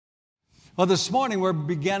Well, this morning we're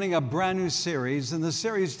beginning a brand new series, and the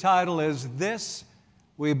series title is This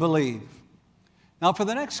We Believe. Now, for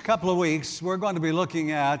the next couple of weeks, we're going to be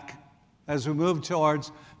looking at, as we move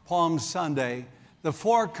towards Palm Sunday, the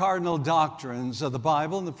four cardinal doctrines of the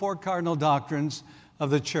Bible and the four cardinal doctrines of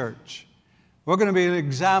the church. We're going to be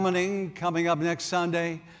examining, coming up next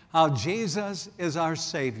Sunday, how Jesus is our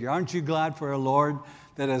Savior. Aren't you glad for a Lord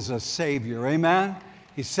that is a Savior? Amen?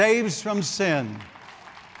 He saves from sin.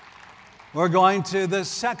 We're going to the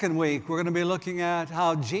second week. We're going to be looking at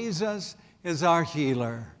how Jesus is our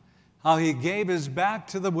healer, how He gave His back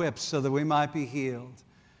to the whip so that we might be healed.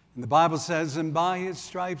 And the Bible says, and by His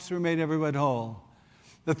stripes we made everyone whole.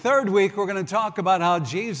 The third week, we're going to talk about how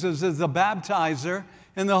Jesus is the baptizer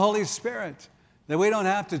in the Holy Spirit, that we don't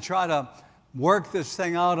have to try to work this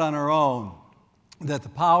thing out on our own, that the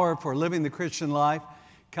power for living the Christian life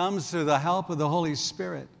comes through the help of the Holy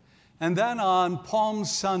Spirit. And then on Palm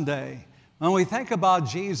Sunday, when we think about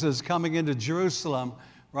Jesus coming into Jerusalem,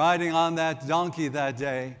 riding on that donkey that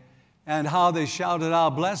day, and how they shouted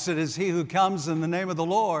out, "Blessed is he who comes in the name of the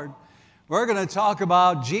Lord," we're going to talk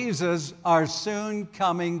about Jesus, our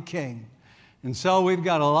soon-coming King. And so we've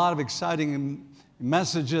got a lot of exciting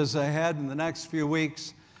messages ahead in the next few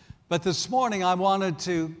weeks. But this morning I wanted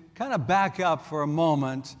to kind of back up for a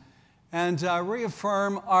moment and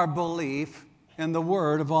reaffirm our belief in the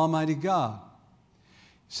Word of Almighty God.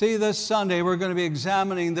 See, this Sunday we're going to be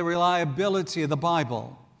examining the reliability of the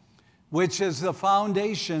Bible, which is the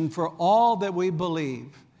foundation for all that we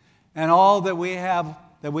believe and all that we have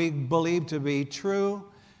that we believe to be true.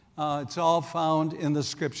 It's all found in the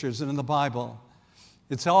Scriptures and in the Bible.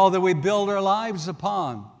 It's all that we build our lives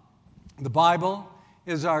upon. The Bible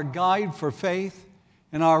is our guide for faith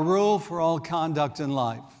and our rule for all conduct in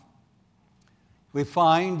life. We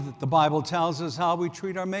find that the Bible tells us how we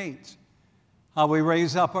treat our mates, how we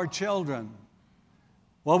raise up our children,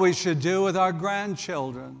 what we should do with our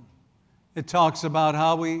grandchildren. It talks about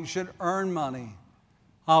how we should earn money,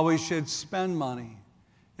 how we should spend money.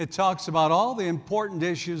 It talks about all the important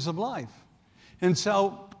issues of life. And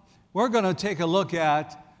so we're going to take a look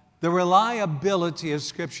at the reliability of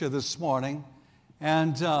Scripture this morning.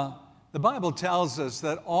 And the Bible tells us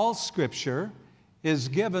that all Scripture is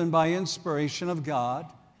given by inspiration of God.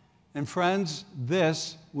 And friends,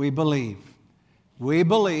 this we believe. We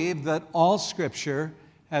believe that all Scripture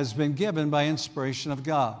has been given by inspiration of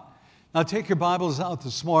God. Now take your Bibles out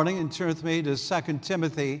this morning and turn with me to 2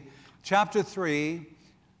 Timothy chapter 3,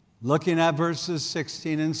 looking at verses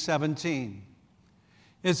 16 and 17.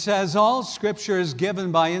 It says, all Scripture is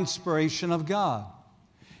given by inspiration of God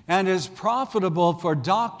and is profitable for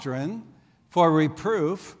doctrine, for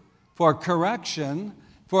reproof, for correction,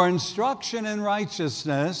 for instruction in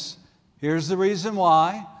righteousness. Here's the reason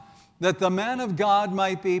why: that the man of God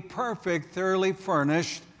might be perfect, thoroughly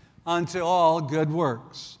furnished unto all good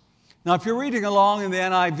works. Now, if you're reading along in the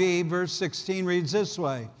NIV, verse 16 reads this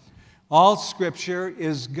way: all Scripture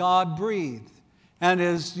is God-breathed and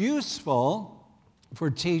is useful for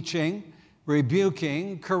teaching,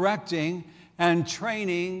 rebuking, correcting, and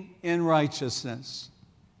training in righteousness.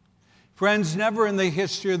 Friends, never in the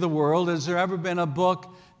history of the world has there ever been a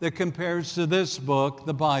book that compares to this book,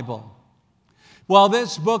 the Bible. While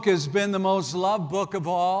this book has been the most loved book of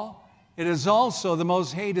all, it is also the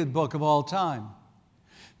most hated book of all time.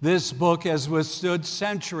 This book has withstood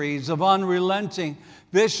centuries of unrelenting,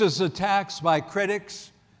 vicious attacks by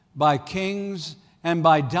critics, by kings, and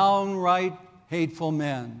by downright hateful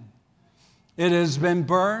men. It has been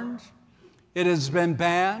burned, it has been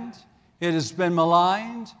banned, it has been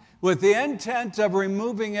maligned, with the intent of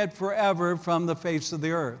removing it forever from the face of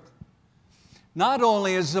the earth. Not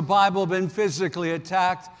only has the Bible been physically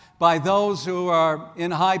attacked by those who are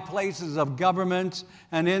in high places of government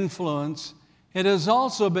and influence, it has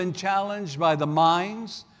also been challenged by the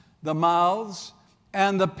minds, the mouths,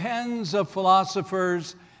 and the pens of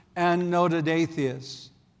philosophers and noted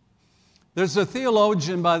atheists. There's a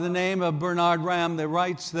theologian by the name of Bernard Ramm that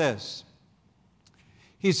writes this.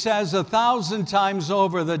 He says, 1,000 times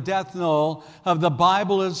over the death knell of the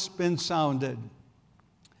Bible has been sounded,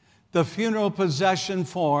 the funeral procession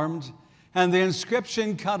formed, and the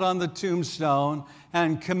inscription cut on the tombstone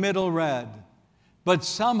and committal read. But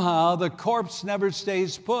somehow the corpse never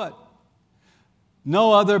stays put.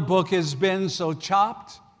 No other book has been so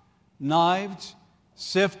chopped, knifed,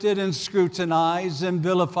 sifted, and scrutinized and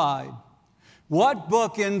vilified. What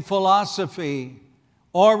book in philosophy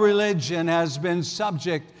or religion has been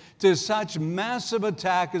subject to such massive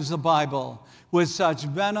attack as the Bible, with such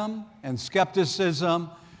venom and skepticism,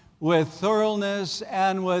 with thoroughness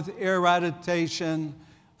and with irradiation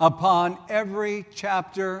upon every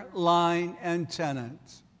chapter, line, and tenet.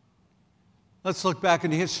 Let's look back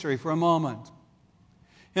in history for a moment.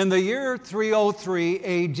 In the year 303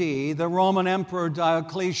 AD, the Roman Emperor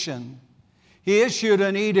Diocletian, he issued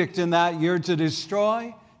an edict in that year to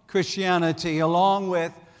destroy Christianity along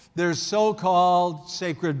with their so-called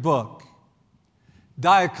sacred book.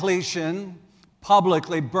 Diocletian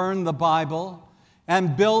publicly burned the Bible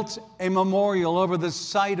and built a memorial over the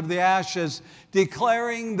site of the ashes,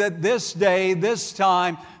 declaring that this day, this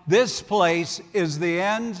time, this place is the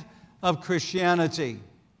end of Christianity.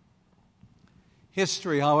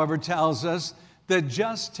 History, however, tells us that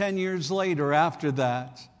just 10 years later after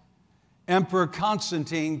that, Emperor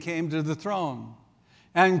Constantine came to the throne,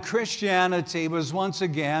 and Christianity was once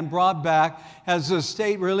again brought back as the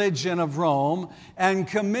state religion of Rome and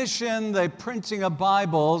commissioned the printing of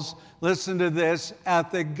Bibles, listen to this,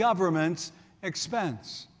 at the government's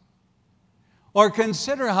expense. Or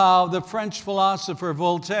consider how the French philosopher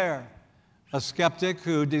Voltaire, a skeptic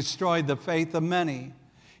who destroyed the faith of many,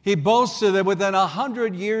 he boasted that within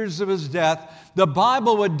 100 years of his death, the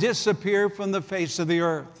Bible would disappear from the face of the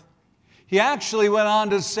earth. He actually went on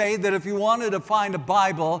to say that if you wanted to find a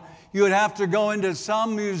Bible, you would have to go into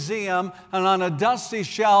some museum, and on a dusty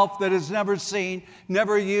shelf that is never seen,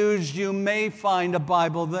 never used, you may find a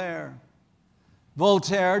Bible there.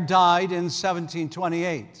 Voltaire died in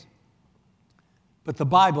 1728, but the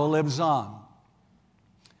Bible lives on.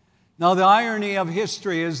 Now, the irony of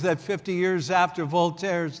history is that 50 years after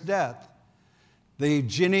Voltaire's death, the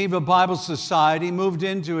Geneva Bible Society moved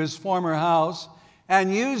into his former house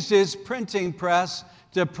and used his printing press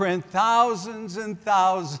to print thousands and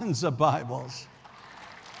thousands of Bibles.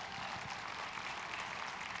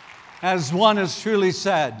 As one has truly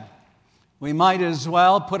said, we might as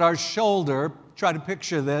well put our shoulder, try to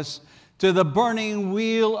picture this, to the burning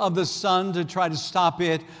wheel of the sun to try to stop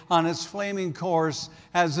it on its flaming course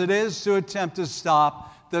as it is to attempt to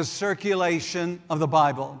stop the circulation of the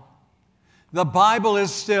Bible. The Bible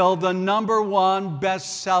is still the #1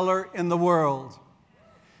 bestseller in the world.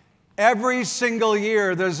 Every single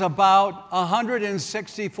year, there's about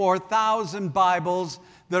 164,000 Bibles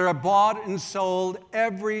that are bought and sold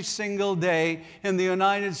every single day in the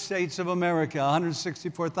United States of America,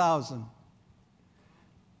 164,000.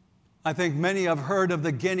 I think many have heard of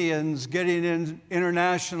the Gideons, Gideon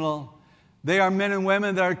International. They are men and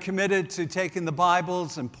women that are committed to taking the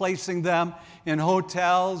Bibles and placing them in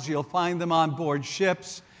hotels. You'll find them on board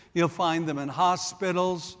ships. You'll find them in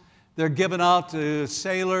hospitals. They're given out to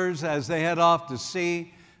sailors as they head off to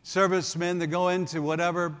sea, servicemen that go into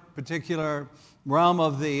whatever particular realm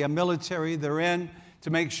of the military they're in to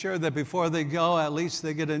make sure that before they go, at least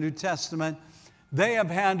they get a New Testament. They have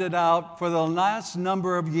handed out for the last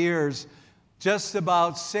number of years just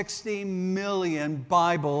about 60 million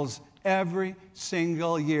Bibles every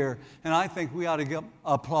single year. And I think we ought to give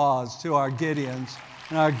applause to our Gideons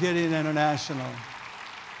and our Gideon International.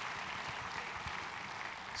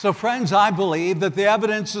 So friends, I believe that the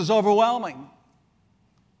evidence is overwhelming.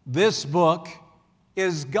 This book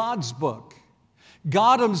is God's book.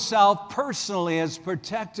 God himself personally has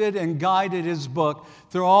protected and guided his book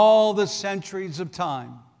through all the centuries of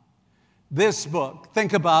time. This book,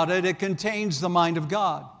 think about it, it contains the mind of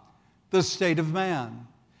God, the state of man,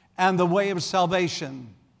 and the way of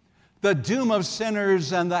salvation, the doom of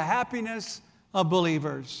sinners and the happiness of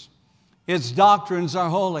believers. Its doctrines are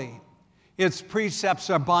holy. Its precepts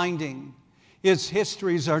are binding. Its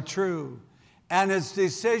histories are true. And its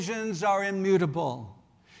decisions are immutable.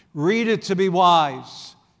 Read it to be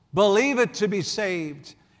wise. Believe it to be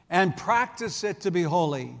saved. And practice it to be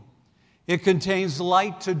holy. It contains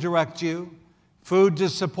light to direct you, food to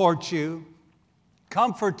support you,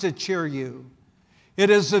 comfort to cheer you. It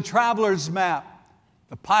is the traveler's map,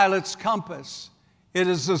 the pilot's compass. It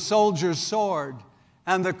is the soldier's sword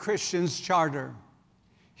and the Christian's charter.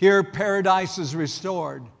 Here paradise is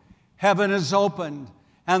restored, heaven is opened,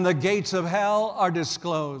 and the gates of hell are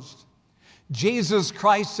disclosed. Jesus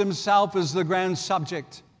Christ himself is the grand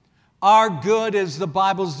subject. Our good is the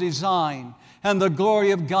Bible's design, and the glory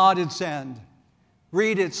of God its end.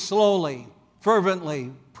 Read it slowly,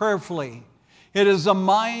 fervently, prayerfully. It is a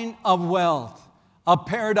mine of wealth, a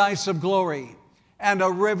paradise of glory, and a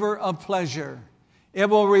river of pleasure. It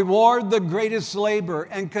will reward the greatest labor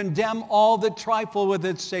and condemn all that trifle with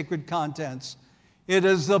its sacred contents. It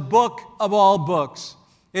is the book of all books.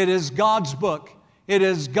 It is God's book. It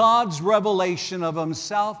is God's revelation of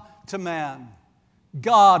himself to man.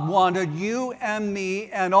 God wanted you and me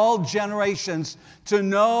and all generations to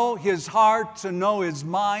know his heart, to know his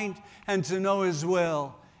mind, and to know his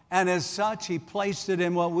will. And as such, he placed it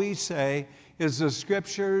in what we say is the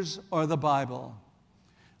Scriptures or the Bible.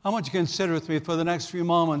 I want you to consider with me for the next few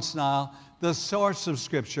moments now the source of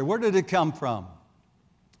Scripture. Where did it come from?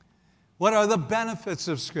 What are the benefits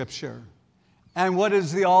of Scripture? And what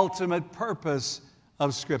is the ultimate purpose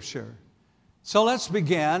of Scripture? So let's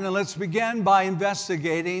begin, and let's begin by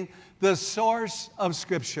investigating the source of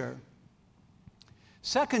Scripture.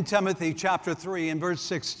 2 Timothy chapter 3 and verse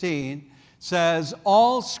 16 says,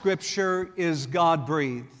 all Scripture is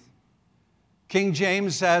God-breathed. King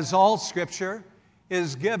James says, all Scripture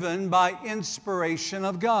is given by inspiration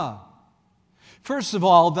of God. First of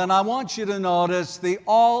all, then, I want you to notice the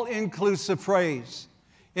all-inclusive phrase.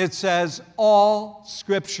 It says, all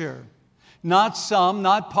Scripture. Not some,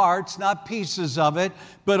 not parts, not pieces of it,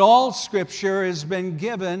 but all Scripture has been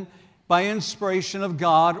given by inspiration of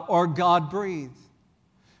God or God-breathed.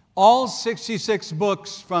 All 66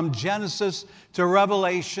 books from Genesis to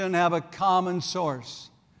Revelation have a common source.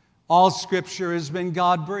 All Scripture has been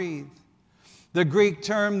God-breathed. The Greek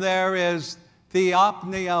term there is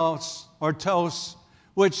theopneos or tos,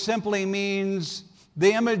 which simply means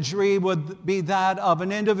the imagery would be that of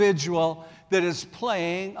an individual that is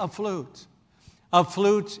playing a flute. A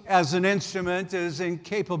flute as an instrument is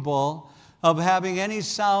incapable of having any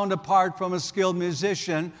sound apart from a skilled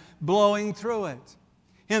musician blowing through it.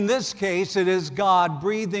 In this case, it is God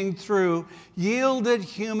breathing through yielded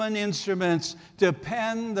human instruments to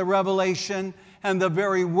pen the revelation and the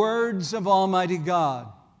very words of Almighty God.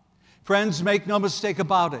 Friends, make no mistake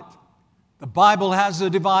about it. The Bible has a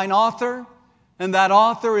divine author, and that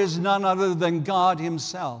author is none other than God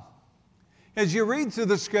Himself. As you read through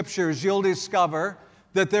the Scriptures, you'll discover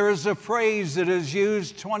that there is a phrase that is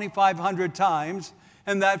used 2,500 times,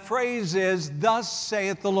 and that phrase is, thus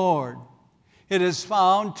saith the Lord. It is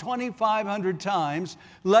found 2,500 times,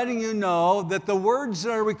 letting you know that the words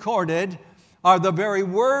that are recorded are the very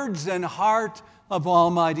words and heart of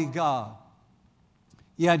Almighty God.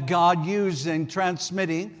 Yet God used in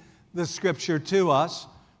transmitting the Scripture to us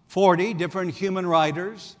 40 different human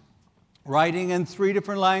writers, writing in 3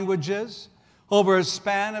 different languages, over a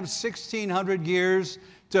span of 1,600 years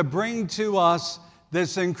to bring to us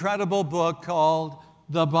this incredible book called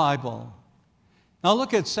the Bible. Now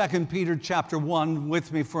look at 2 Peter chapter 1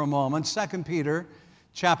 with me for a moment. 2 Peter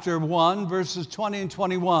chapter 1, verses 20 and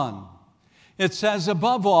 21. It says,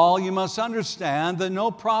 above all, you must understand that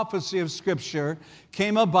no prophecy of Scripture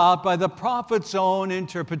came about by the prophet's own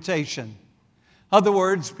interpretation. In other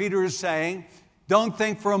words, Peter is saying, don't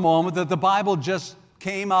think for a moment that the Bible just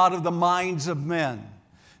came out of the minds of men.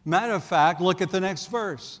 Matter of fact, look at the next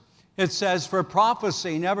verse. It says, for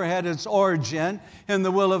prophecy never had its origin in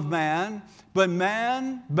the will of man, but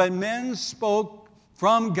men spoke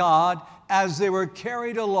from God as they were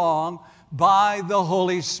carried along by the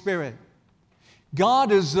Holy Spirit.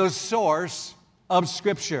 God is the source of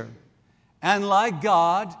Scripture. And like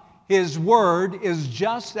God, His Word is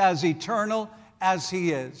just as eternal as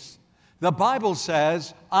He is. The Bible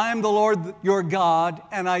says, I am the Lord your God,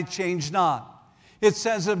 and I change not. It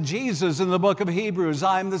says of Jesus in the book of Hebrews,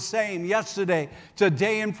 I am the same yesterday,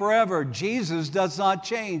 today, and forever. Jesus does not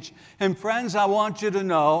change. And friends, I want you to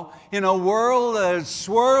know, in a world that is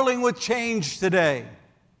swirling with change today,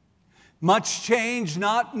 much change,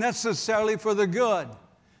 not necessarily for the good,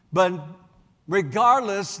 but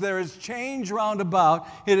regardless, there is change round about.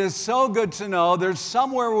 It is so good to know there's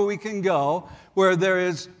somewhere where we can go where there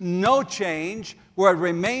is no change, where it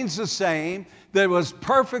remains the same, that it was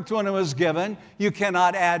perfect when it was given. You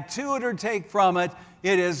cannot add to it or take from it.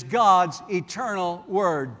 It is God's eternal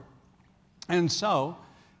Word. And so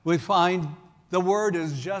we find the Word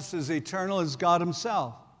is just as eternal as God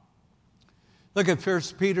Himself. Look at 1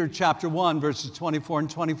 Peter chapter 1, verses 24 and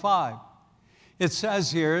 25. It says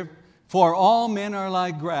here, for all men are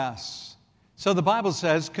like grass. So the Bible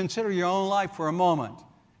says, consider your own life for a moment.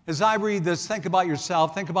 As I read this, think about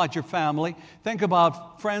yourself, think about your family, think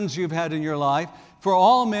about friends you've had in your life. For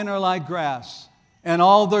all men are like grass, and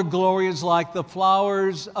all their glory is like the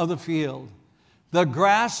flowers of the field. The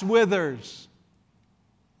grass withers.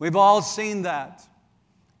 We've all seen that.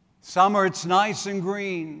 Summer, it's nice and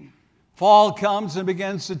green. Fall comes and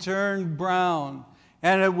begins to turn brown,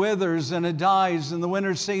 and it withers and it dies in the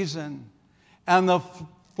winter season, and the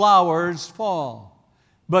flowers fall.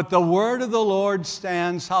 But the word of the Lord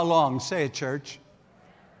stands how long? Say it, church.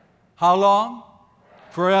 How long?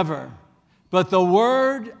 Forever. But the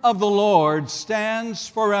word of the Lord stands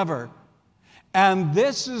forever. And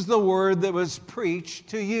this is the word that was preached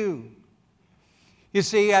to you. You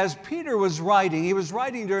see, as Peter was writing, he was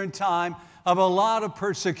writing during a time of a lot of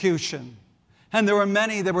persecution. And there were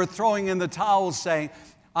many that were throwing in the towel saying,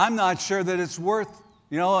 I'm not sure that it's worth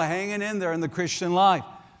hanging in there in the Christian life.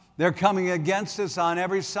 They're coming against us on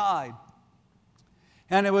every side.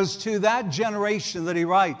 And it was to that generation that he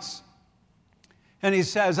writes. And he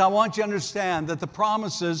says, I want you to understand that the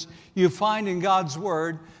promises you find in God's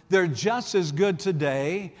Word, they're just as good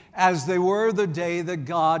today as they were the day that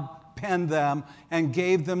God penned them and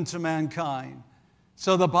gave them to mankind.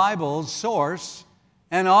 So the Bible's source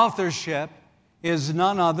and authorship is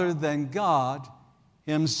none other than God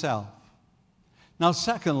Himself. Now,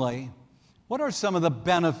 secondly, what are some of the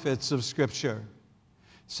benefits of Scripture?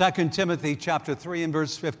 2 Timothy chapter 3 and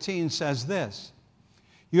verse 15 says this,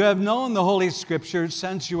 you have known the Holy Scriptures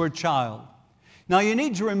since you were a child. Now, you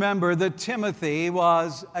need to remember that Timothy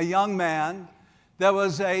was a young man that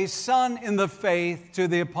was a son in the faith to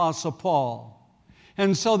the Apostle Paul.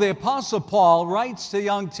 And so the Apostle Paul writes to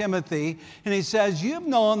young Timothy, and he says, you've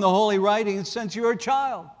known the Holy Writings since you were a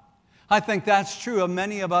child. I think that's true of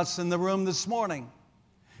many of us in the room this morning.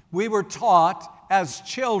 We were taught as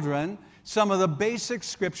children some of the basic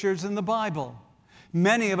scriptures in the Bible.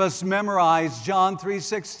 Many of us memorized John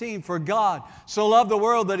 3:16, for God so loved the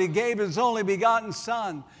world that He gave His only begotten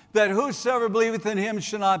Son, that whosoever believeth in Him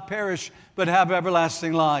shall not perish, but have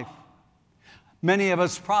everlasting life. Many of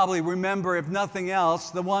us probably remember, if nothing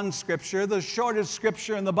else, the one scripture, the shortest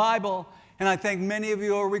scripture in the Bible, and I think many of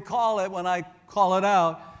you will recall it when I call it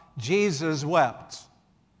out, Jesus wept.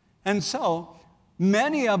 And so,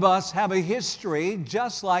 many of us have a history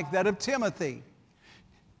just like that of Timothy.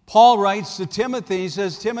 Paul writes to Timothy, he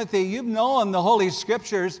says, Timothy, you've known the Holy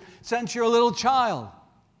Scriptures since you're a little child.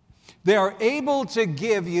 They are able to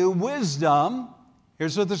give you wisdom.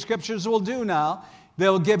 Here's what the Scriptures will do now.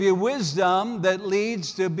 They'll give you wisdom that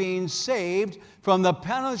leads to being saved from the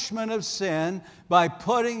punishment of sin by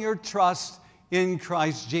putting your trust in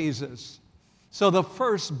Christ Jesus. So the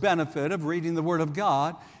first benefit of reading the Word of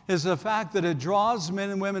God is the fact that it draws men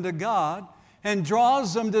and women to God and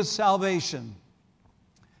draws them to salvation.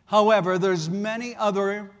 However, there's many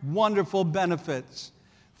other wonderful benefits.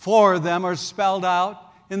 4 of them are spelled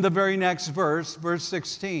out in the very next verse, verse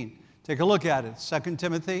 16. Take a look at it, 2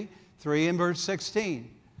 Timothy 3 and verse 16.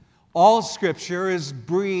 All Scripture is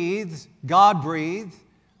breathed, God-breathed,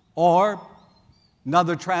 or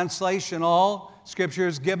another translation, all Scripture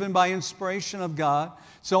is given by inspiration of God.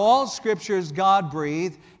 So all Scripture is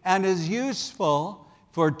God-breathed and is useful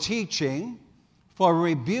for teaching, for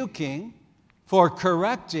rebuking, for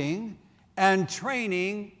correcting, and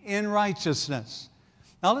training in righteousness.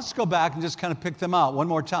 Now let's go back and just kind of pick them out one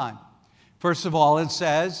more time. First of all, it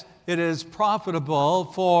says it is profitable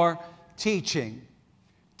for teaching.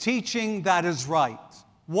 Teaching that is right.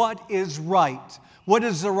 What is right? What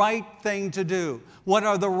is the right thing to do? What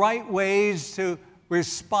are the right ways to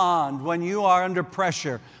respond when you are under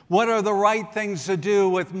pressure? What are the right things to do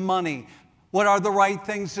with money? What are the right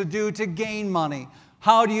things to do to gain money?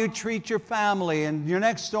 How do you treat your family and your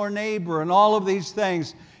next door neighbor and all of these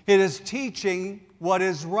things? It is teaching what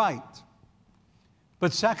is right.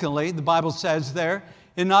 But secondly, the Bible says there,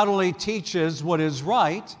 it not only teaches what is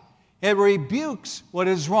right, it rebukes what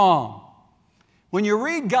is wrong. When you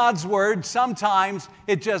read God's Word, sometimes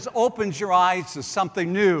it just opens your eyes to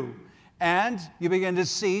something new. And you begin to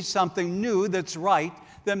see something new that's right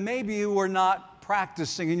that maybe you were not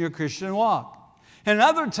practicing in your Christian walk. And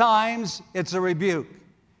other times, it's a rebuke.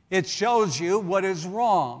 It shows you what is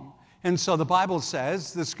wrong. And so the Bible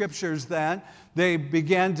says, the Scriptures then, they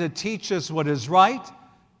begin to teach us what is right,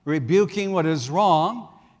 rebuking what is wrong,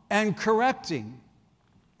 and correcting.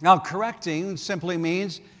 Now, correcting simply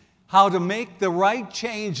means how to make the right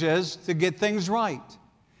changes to get things right.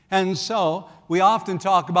 And so we often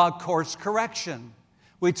talk about course correction.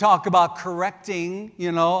 We talk about correcting,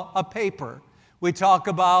 a paper. We talk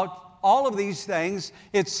about all of these things.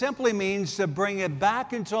 It simply means to bring it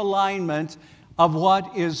back into alignment of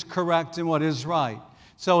what is correct and what is right.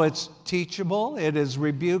 So it's teachable, it is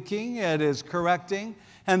rebuking, it is correcting.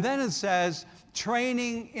 And then it says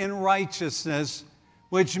training in righteousness,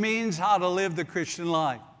 which means how to live the Christian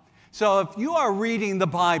life. So if you are reading the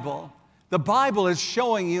Bible is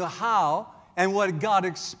showing you how and what God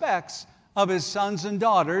expects of His sons and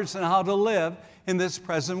daughters and how to live in this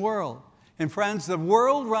present world. And friends, the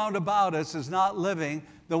world round about us is not living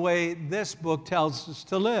the way this book tells us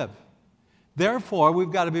to live. Therefore,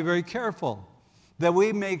 we've got to be very careful that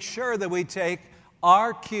we make sure that we take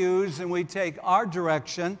our cues and we take our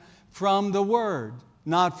direction from the Word,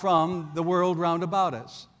 not from the world round about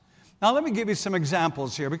us. Now, let me give you some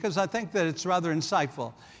examples here because I think that it's rather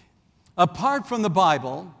insightful. Apart from the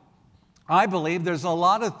Bible, I believe there's a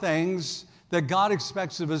lot of things that God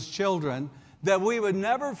expects of His children that we would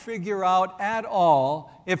never figure out at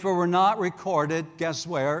all if it were not recorded, guess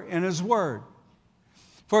where, in His Word.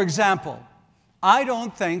 For example, I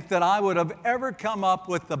don't think that I would have ever come up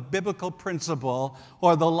with the biblical principle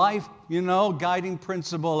or the life, guiding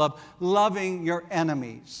principle of loving your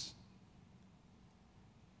enemies.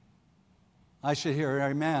 I should hear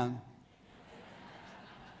an amen.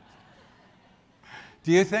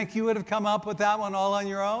 Do you think you would have come up with that one all on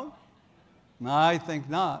your own? I think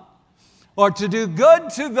not. Or to do good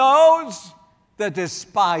to those that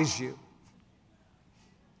despise you.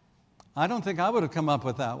 I don't think I would have come up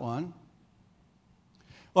with that one.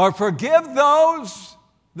 Or forgive those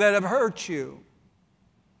that have hurt you.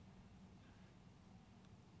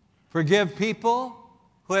 Forgive people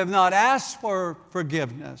who have not asked for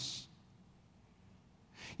forgiveness.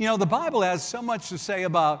 The Bible has so much to say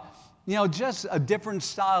about, just a different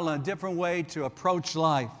style and a different way to approach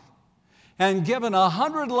life. And given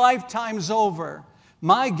 100 lifetimes over,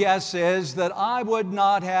 my guess is that I would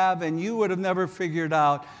not have, and you would have never figured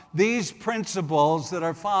out, these principles that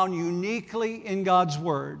are found uniquely in God's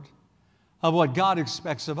Word of what God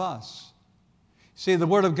expects of us. See, the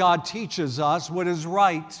Word of God teaches us what is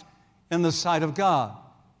right in the sight of God.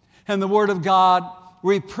 And the Word of God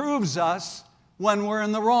reproves us when we're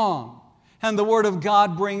in the wrong. And the Word of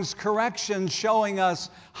God brings correction, showing us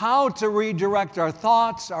how to redirect our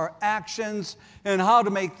thoughts, our actions, and how to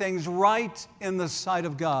make things right in the sight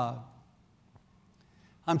of God.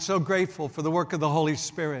 I'm so grateful for the work of the Holy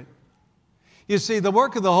Spirit. You see, the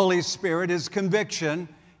work of the Holy Spirit is conviction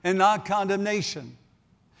and not condemnation.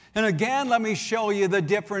 And again, let me show you the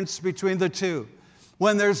difference between the two.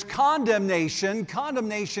 When there's condemnation,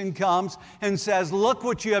 condemnation comes and says, look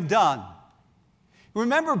what you have done.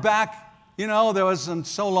 Remember back, there wasn't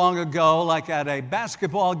so long ago, like at a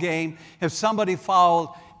basketball game, if somebody fouled,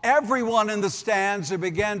 everyone in the stands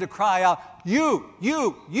began to cry out, you.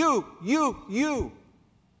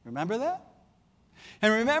 Remember that?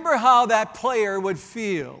 And remember how that player would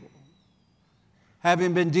feel,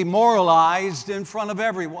 having been demoralized in front of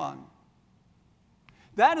everyone.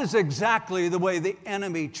 That is exactly the way the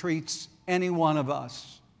enemy treats any one of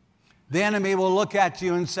us. The enemy will look at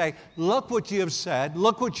you and say, look what you have said,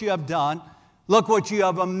 look what you have done, look what you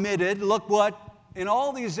have omitted, look what, in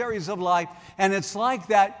all these areas of life, and it's like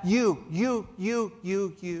that, you.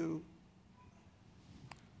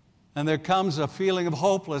 And there comes a feeling of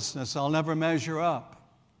hopelessness, I'll never measure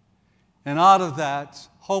up. And out of that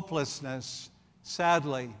hopelessness,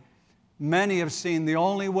 sadly, many have seen the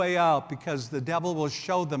only way out, because the devil will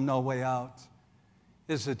show them no way out,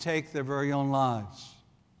 is to take their very own lives.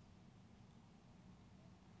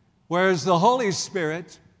 Whereas the Holy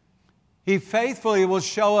Spirit, He faithfully will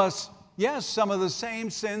show us, yes, some of the same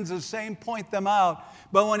sins, the same point them out.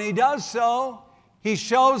 But when He does so, He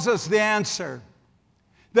shows us the answer.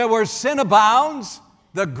 That where sin abounds,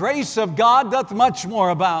 the grace of God doth much more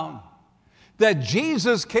abound. That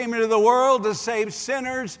Jesus came into the world to save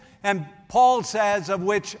sinners, and Paul says, of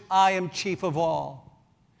which I am chief of all.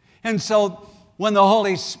 And so, when the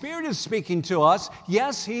Holy Spirit is speaking to us,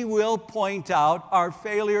 yes, He will point out our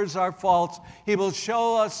failures, our faults. He will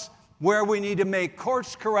show us where we need to make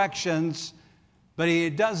course corrections, but He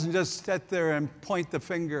doesn't just sit there and point the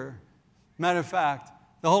finger. Matter of fact,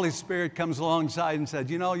 the Holy Spirit comes alongside and says,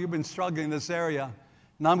 you've been struggling in this area,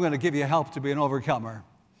 and I'm going to give you help to be an overcomer.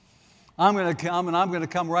 I'm going to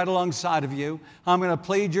come right alongside of you. I'm going to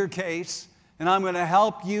plead your case. And I'm going to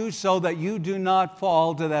help you so that you do not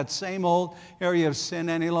fall to that same old area of sin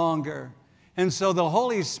any longer. And so the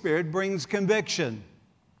Holy Spirit brings conviction.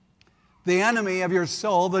 The enemy of your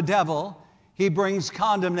soul, the devil, he brings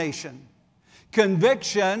condemnation.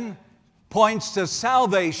 Conviction points to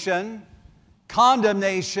salvation.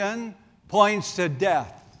 Condemnation points to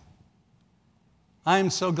death. I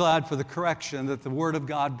am so glad for the correction that the Word of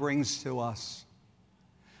God brings to us.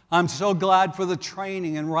 I'm so glad for the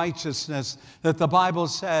training in righteousness that the Bible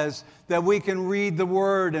says that we can read the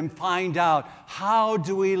Word and find out how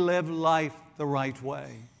do we live life the right way.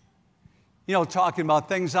 Talking about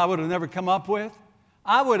things I would have never come up with.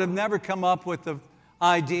 I would have never come up with the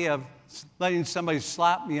idea of letting somebody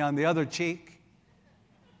slap me on the other cheek.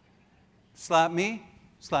 Slap me,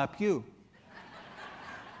 slap you.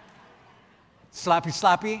 Slappy,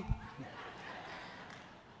 slappy.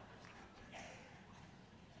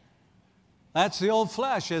 That's the old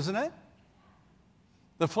flesh, isn't it?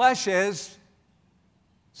 The flesh is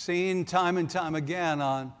seen time and time again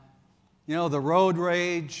on, the road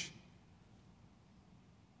rage,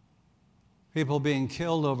 people being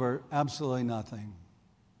killed over absolutely nothing.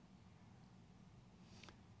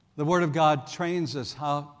 The Word of God trains us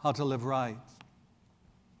how to live right.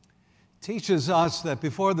 teaches us that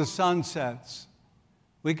before the sun sets,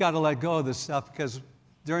 we got to let go of this stuff, because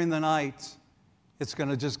during the night, it's going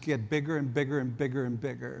to just get bigger and bigger and bigger and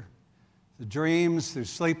bigger. The dreams, through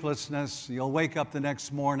sleeplessness, you'll wake up the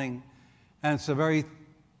next morning, and it's the very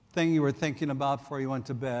thing you were thinking about before you went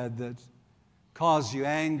to bed that caused you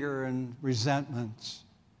anger and resentments.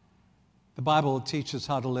 The Bible teaches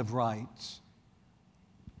how to live right.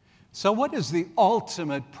 So what is the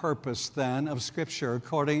ultimate purpose then of Scripture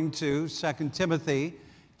according to 2 Timothy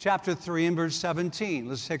chapter 3 and verse 17?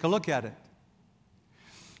 Let's take a look at it.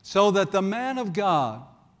 So that the man of God,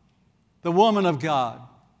 the woman of God,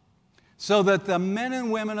 so that the men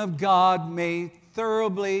and women of God may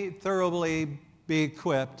thoroughly be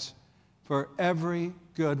equipped for every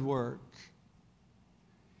good work.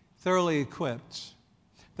 Thoroughly equipped.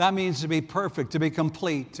 That means to be perfect, to be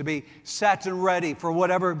complete, to be set and ready for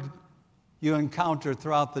whatever you encounter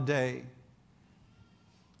throughout the day.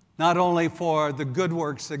 Not only for the good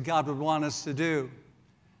works that God would want us to do,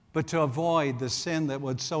 but to avoid the sin that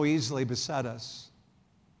would so easily beset us.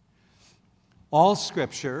 All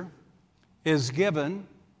Scripture is given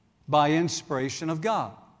by inspiration of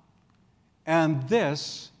God. And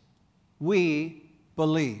this we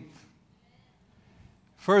believe.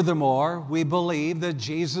 Furthermore, we believe that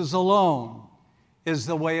Jesus alone is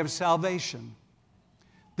the way of salvation.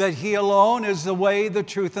 That He alone is the way, the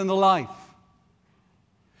truth, and the life.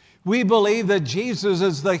 We believe that Jesus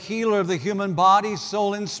is the healer of the human body,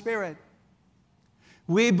 soul, and spirit.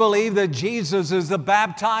 We believe that Jesus is the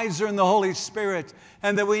baptizer in the Holy Spirit,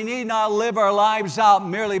 and that we need not live our lives out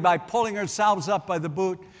merely by pulling ourselves up by the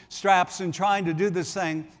bootstraps and trying to do this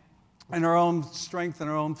thing in our own strength and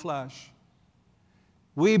our own flesh.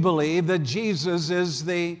 We believe that Jesus is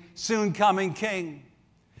the soon-coming King,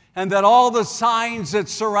 and that all the signs that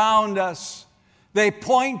surround us, they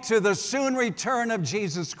point to the soon return of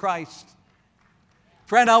Jesus Christ.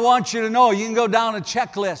 Friend, I want you to know, you can go down a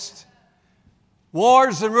checklist.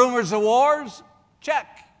 Wars and rumors of wars?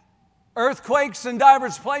 Check. Earthquakes in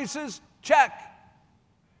diverse places? Check.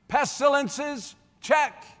 Pestilences?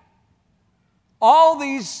 Check. All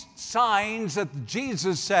these signs that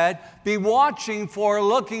Jesus said, be watching for,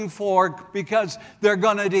 looking for, because they're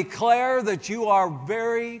going to declare that you are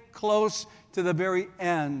very close to the very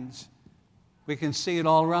end. We can see it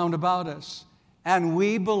all around about us. And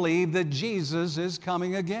we believe that Jesus is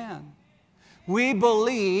coming again. We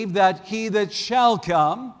believe that He that shall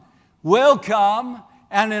come, will come,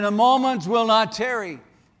 and in a moment will not tarry.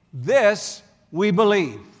 This we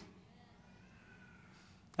believe.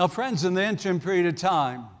 Now, friends, in the interim period of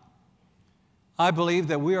time, I believe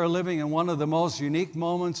that we are living in one of the most unique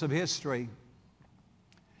moments of history.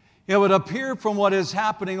 It would appear from what is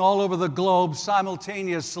happening all over the globe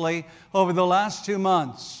simultaneously over the last 2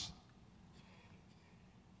 months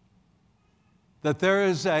that there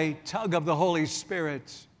is a tug of the Holy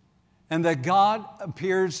Spirit, and that God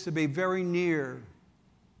appears to be very near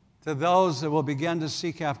to those that will begin to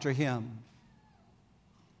seek after Him.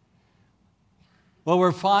 What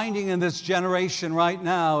we're finding in this generation right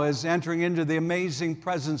now is entering into the amazing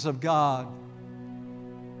presence of God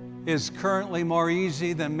is currently more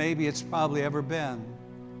easy than maybe it's probably ever been.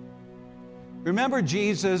 Remember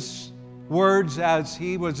Jesus' words as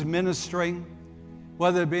He was ministering,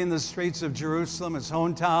 whether it be in the streets of Jerusalem, His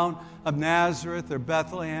hometown of Nazareth or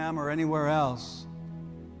Bethlehem or anywhere else.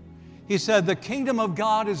 He said, the kingdom of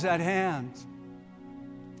God is at hand.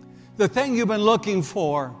 The thing you've been looking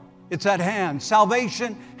for, it's at hand.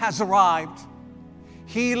 Salvation has arrived.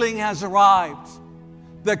 Healing has arrived.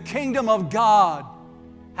 The kingdom of God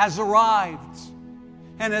has arrived.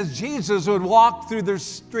 And as Jesus would walk through the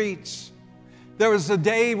streets, there was a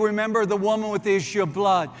day, remember the woman with the issue of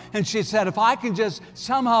blood, and she said, if I can just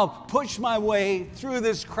somehow push my way through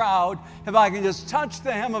this crowd, if I can just touch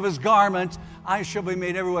the hem of His garment, I shall be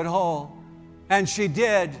made everywhere whole. And she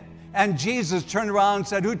did. And Jesus turned around and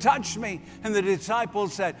said, who touched me? And the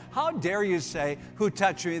disciples said, how dare you say, who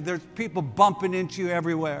touched me? There's people bumping into you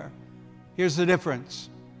everywhere. Here's the difference.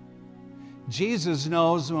 Jesus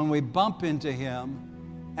knows when we bump into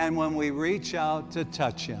Him and when we reach out to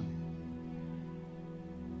touch Him.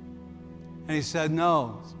 And He said,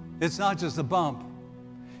 no, it's not just a bump,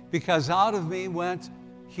 because out of me went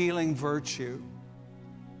healing virtue.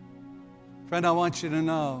 Friend, I want you to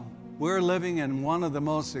know, we're living in one of the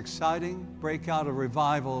most exciting breakout of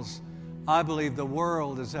revivals I believe the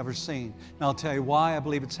world has ever seen. And I'll tell you why I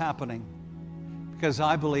believe it's happening. Because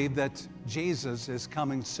I believe that Jesus is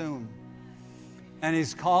coming soon. And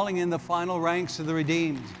He's calling in the final ranks of the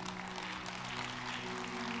redeemed.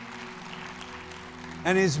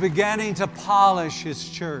 And He's beginning to polish His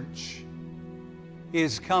church. He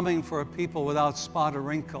is coming for a people without spot or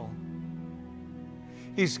wrinkle.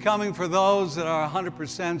 He's coming for those that are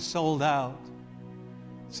 100% sold out.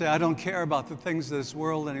 Say, I don't care about the things of this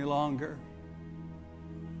world any longer.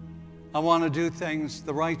 I want to do things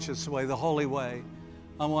the righteous way, the holy way.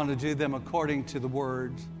 I want to do them according to the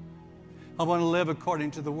Word. I want to live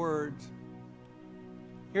according to the Word.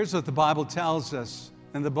 Here's what the Bible tells us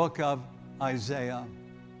in the book of Isaiah.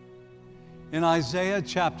 In Isaiah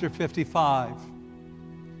chapter 55,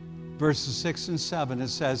 verses 6 and 7, it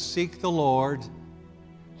says, seek the Lord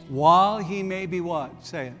while he may be what?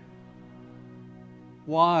 Say it.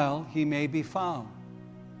 While he may be found.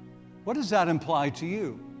 What does that imply to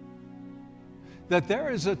you? That there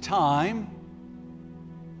is a time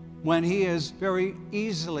when he is very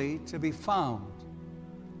easily to be found,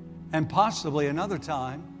 and possibly another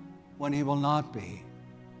time when he will not be.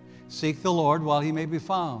 Seek the Lord while he may be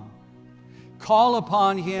found. Call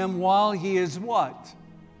upon him while he is what?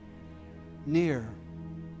 Near.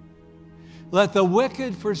 Let the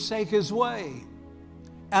wicked forsake his way,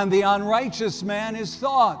 and the unrighteous man his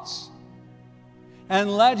thoughts. And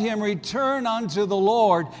let him return unto the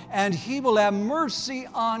Lord, and he will have mercy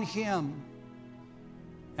on him.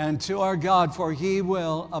 And to our God, for he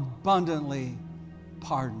will abundantly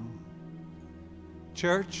pardon.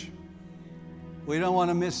 Church, we don't want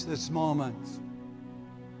to miss this moment.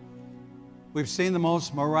 We've seen the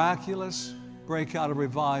most miraculous breakout of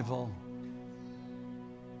revival.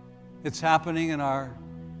 It's happening in our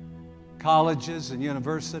colleges and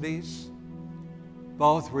universities,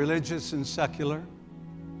 both religious and secular.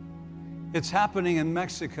 It's happening in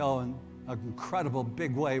Mexico in an incredible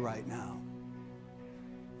big way right now.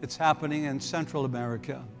 It's happening in Central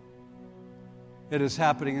America. It is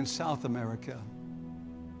happening in South America.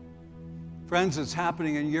 Friends, it's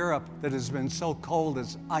happening in Europe that has been so cold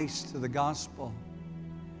as ice to the gospel.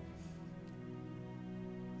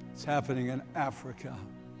 It's happening in Africa.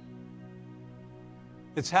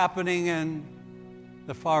 It's happening in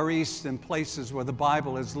the Far East in places where the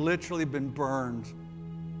Bible has literally been burned,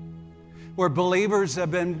 where believers have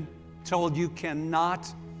been told you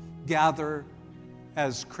cannot gather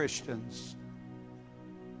as Christians.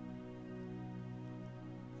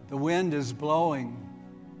 The wind is blowing.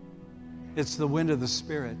 It's the wind of the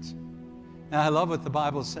Spirit. And I love what the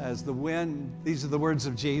Bible says. The wind, these are the words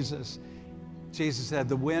of Jesus. Jesus said,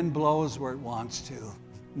 the wind blows where it wants to.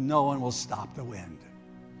 No one will stop the wind.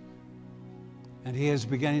 And he is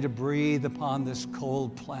beginning to breathe upon this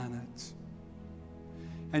cold planet.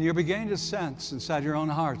 And you're beginning to sense inside your own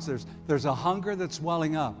hearts, there's a hunger that's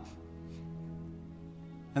welling up.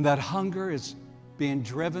 And that hunger is being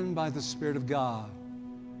driven by the Spirit of God.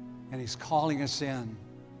 And he's calling us in.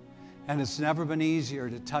 And it's never been easier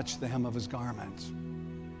to touch the hem of his garment.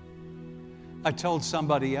 I told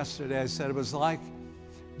somebody yesterday, I said it was like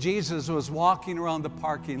Jesus was walking around the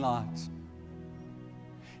parking lot.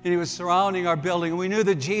 And he was surrounding our building. We knew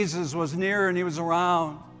that Jesus was near and he was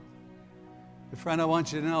around. But friend, I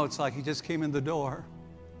want you to know, it's like he just came in the door.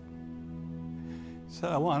 He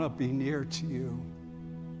said, I want to be near to you.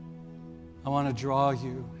 I want to draw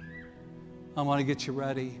you. I want to get you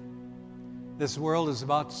ready. This world is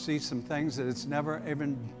about to see some things that it's never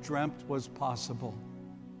even dreamt was possible.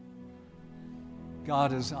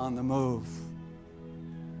 God is on the move.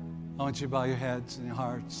 I want you to bow your heads and your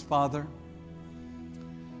hearts. Father,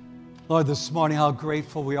 Lord, this morning, how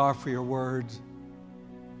grateful we are for your word.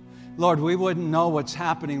 Lord, we wouldn't know what's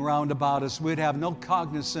happening round about us. We'd have no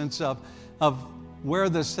cognizance of where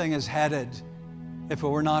this thing is headed if it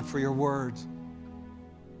were not for your word.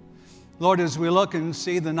 Lord, as we look and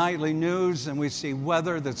see the nightly news and we see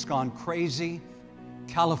weather that's gone crazy,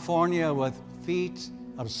 California with feet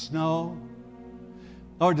of snow,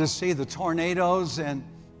 Lord, to see the tornadoes and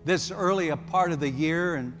this early a part of the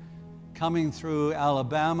year and coming through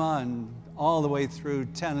Alabama and all the way through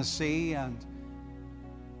Tennessee, and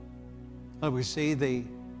Lord, we see the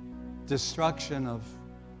destruction of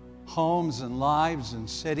homes and lives and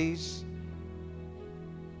cities.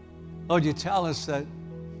 Lord, you tell us that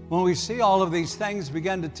when we see all of these things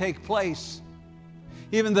begin to take place,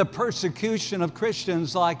 even the persecution of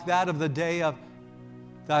Christians like that of the day of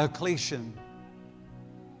Diocletian,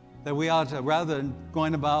 that we ought to, rather than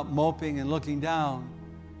going about moping and looking down,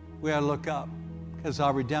 we ought to look up, because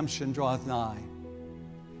our redemption draweth nigh.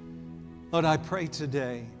 Lord, I pray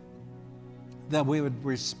today that we would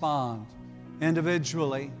respond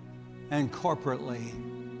individually and corporately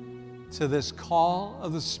to this call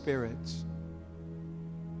of the Spirit.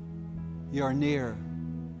 You're near.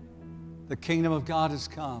 The kingdom of God has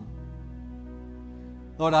come.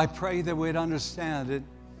 Lord, I pray that we'd understand it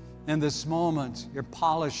in this moment. You're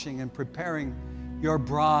polishing and preparing your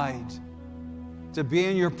bride, to be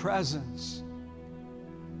in your presence.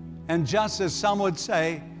 And just as some would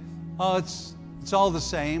say, oh, it's all the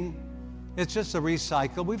same. It's just a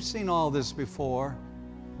recycle. We've seen all this before.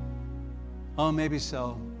 Oh, maybe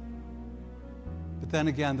so. But then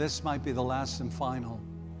again, this might be the last and final.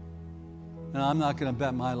 And I'm not going to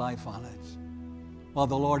bet my life on it. While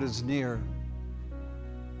the Lord is near,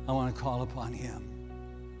 I want to call upon Him.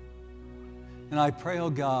 And I pray, oh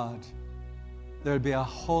God, there would be a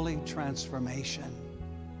holy transformation.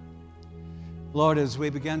 Lord, as we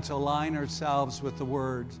begin to align ourselves with the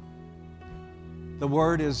Word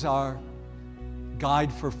is our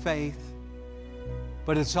guide for faith,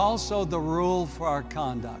 but it's also the rule for our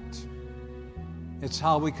conduct. It's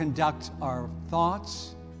how we conduct our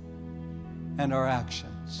thoughts and our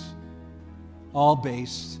actions, all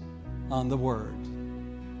based on the Word.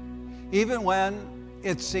 Even when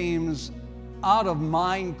it seems out of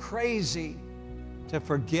mind crazy to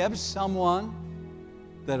forgive someone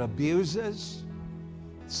that abuses,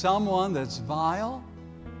 someone that's vile,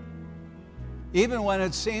 even when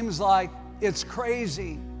it seems like it's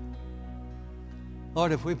crazy,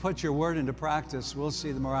 Lord, if we put your word into practice, we'll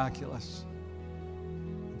see the miraculous.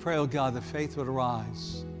 I pray, oh God, that faith would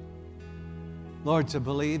arise. Lord, to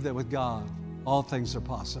believe that with God, all things are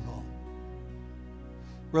possible.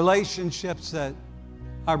 Relationships that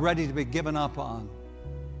are ready to be given up on.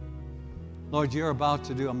 Lord, you're about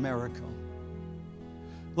to do a miracle.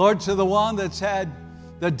 Lord, to the one that's had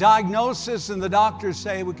the diagnosis and the doctors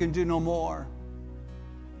say we can do no more,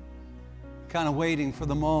 kind of waiting for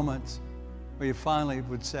the moment where you finally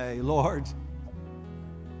would say, Lord,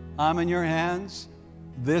 I'm in your hands.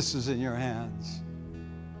 This is in your hands.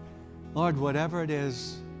 Lord, whatever it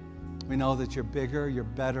is, we know that you're bigger, you're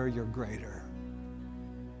better, you're greater.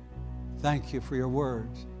 Thank you for your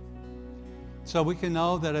word. So we can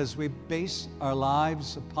know that as we base our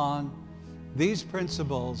lives upon these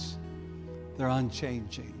principles, they're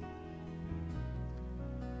unchanging.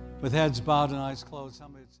 With heads bowed and eyes closed,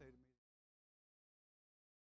 somebody would say,